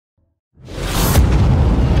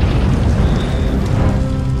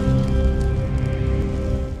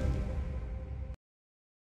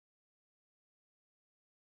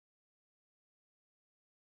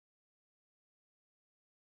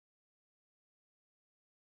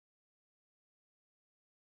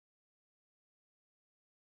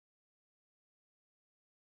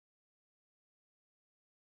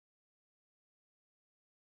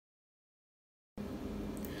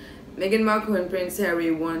Meghan Markle and Prince Harry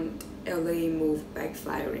want LA move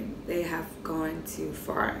backfiring. They have gone too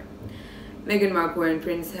far. Meghan Markle and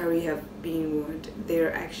Prince Harry have been warned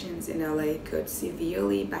their actions in LA could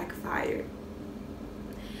severely backfire.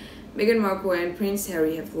 Meghan Markle and Prince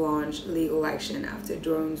Harry have launched legal action after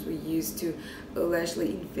drones were used to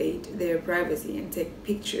allegedly invade their privacy and take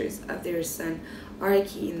pictures of their son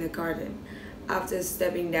Archie in the garden. After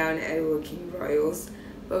stepping down as working royals,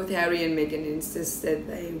 both Harry and Meghan insisted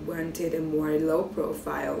they wanted a more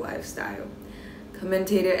low-profile lifestyle.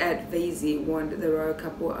 Commentator Ed Vasey warned the royal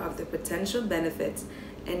couple of the potential benefits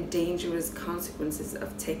and dangerous consequences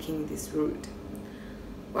of taking this route.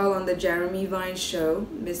 While on the Jeremy Vine show,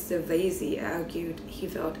 Mr. Vasey argued he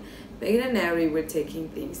felt Meghan and Harry were taking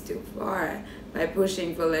things too far by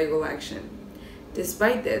pushing for legal action.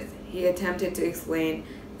 Despite this, he attempted to explain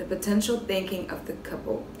the potential thinking of the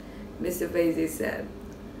couple. Mr. Vasey said,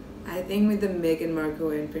 "I think with the Meghan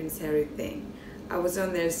Markle and Prince Harry thing, I was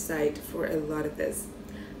on their side for a lot of this.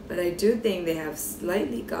 But I do think they have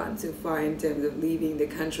slightly gone too far in terms of leaving the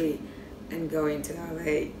country and going to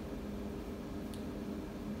LA.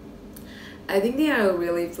 I think they are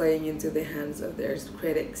really playing into the hands of their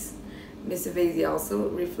critics." Mr. Vasey also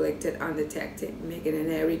reflected on the tactic Meghan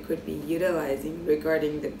and Harry could be utilizing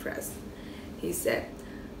regarding the press. He said,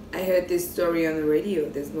 "I heard this story on the radio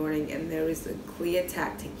this morning and there is a clear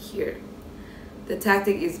tactic here. The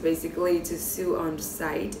tactic is basically to sue on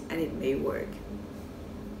site and it may work.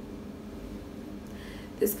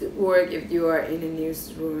 This could work if you are in a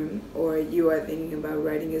newsroom or you are thinking about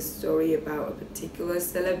writing a story about a particular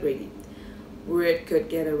celebrity. Word could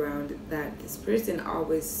get around that this person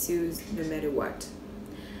always sues no matter what.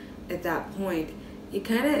 At that point, you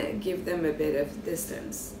kind of give them a bit of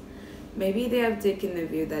distance. Maybe they have taken the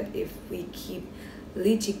view that if we keep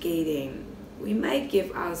litigating, we might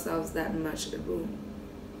give ourselves that much room."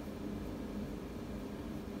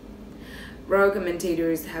 Royal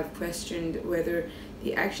commentators have questioned whether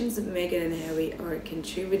the actions of Meghan and Harry are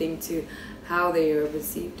contributing to how they are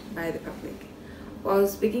perceived by the public. While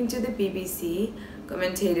speaking to the BBC,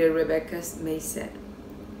 commentator Rebecca May said,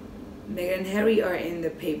 "Meghan and Harry are in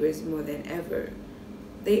the papers more than ever.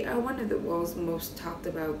 They are one of the world's most talked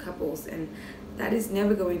about couples, and that is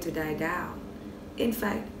never going to die down. In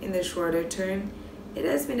fact, in the shorter term, it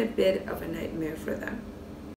has been a bit of a nightmare for them."